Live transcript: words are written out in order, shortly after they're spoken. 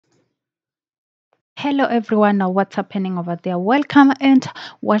Hello everyone, now what's happening over there? Welcome and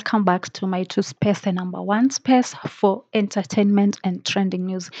welcome back to my two space, the number one space for entertainment and trending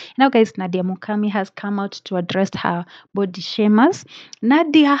news. Now, guys, Nadia Mukami has come out to address her body shamers.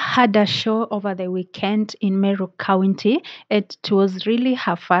 Nadia had a show over the weekend in Meru County. It was really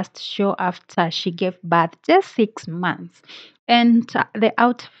her first show after she gave birth just 6 months. And the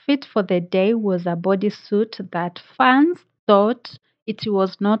outfit for the day was a bodysuit that fans thought it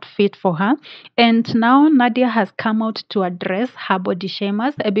was not fit for her, and now Nadia has come out to address her body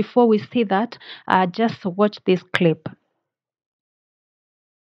shamers. Before we see that, just watch this clip.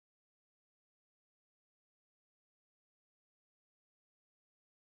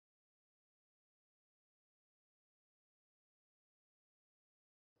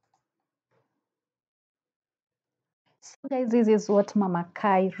 So, guys, this is what Mama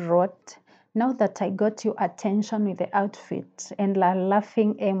Kai wrote. Now that I got your attention with the outfit and la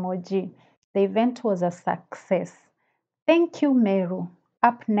laughing emoji, the event was a success. Thank you, Meru.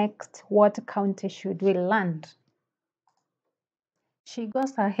 Up next, what county should we land? She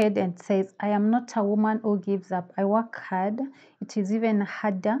goes ahead and says, I am not a woman who gives up. I work hard. It is even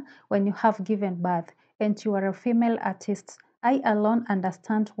harder when you have given birth and you are a female artist. I alone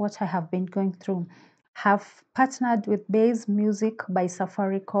understand what I have been going through. Have partnered with Bass Music by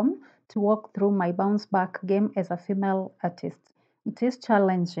Safaricom to walk through my bounce back game as a female artist. It is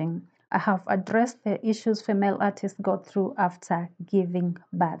challenging. I have addressed the issues female artists go through after giving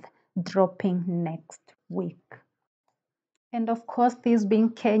birth, dropping next week. And of course, this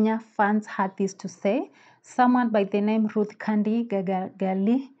being Kenya, fans had this to say. Someone by the name Ruth Kandi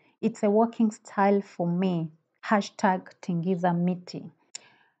Gagali, it's a walking style for me. Hashtag Tingiza Miti.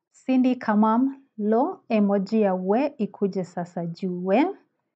 Cindy Kamam, lo emoji ya we ikuje sasa juu we.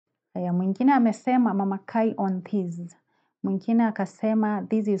 Haya, mwingine amesema Mama Kai on this. Mwingine akasema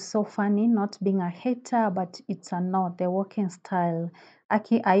this is so funny, not being a hater, but it's a no, the walking style.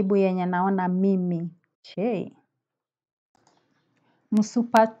 Aki aibu yenye naona mimi. Che.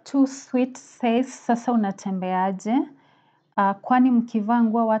 Msupa too sweet says, sasa unatembeaje? Kwani mkivaa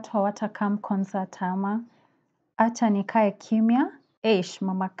nguo watu hawatakam concert ama? Acha nikae kimya.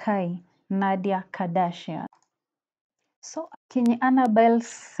 Mama Kai, Nadia Kardashian. So Kinyi Annabelle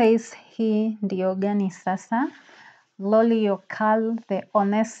says hii ndio gani sasa? Lolly Yokal, the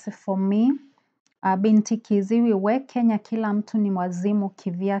honest for me. Binti kiziwi we Kenya kila mtu ni mwazimu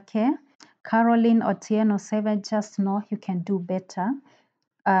kivyake. Caroline Otieno 7, just know you can do better.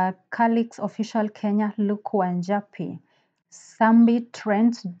 Calix Official Kenya, Luke Wanjapi. Sambi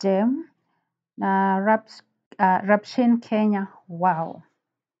Trent Jem. Rapshin Kenya, wow.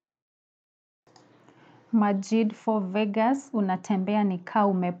 Majid for Vegas, unatembea nikaa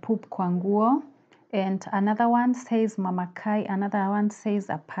umepoop kwa nguo. And another one says Mama Kai, another one says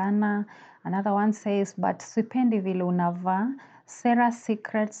Apana, another one says but sipendi vile unavaa. Sarah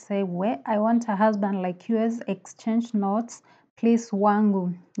Secret say we I want a husband like yours, exchange notes, please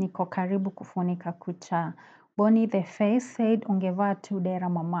wangu, niko karibu kufunika kucha. Bonnie the Face said ungevaa tu dera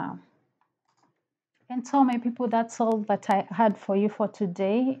mama. And so, my people, that's all that I had for you for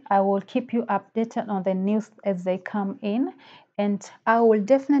today. I will keep you updated on the news as they come in. And I will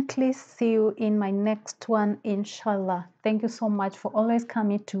definitely see you in my next one, inshallah. Thank you so much for always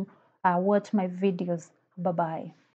coming to watch my videos. Bye-bye.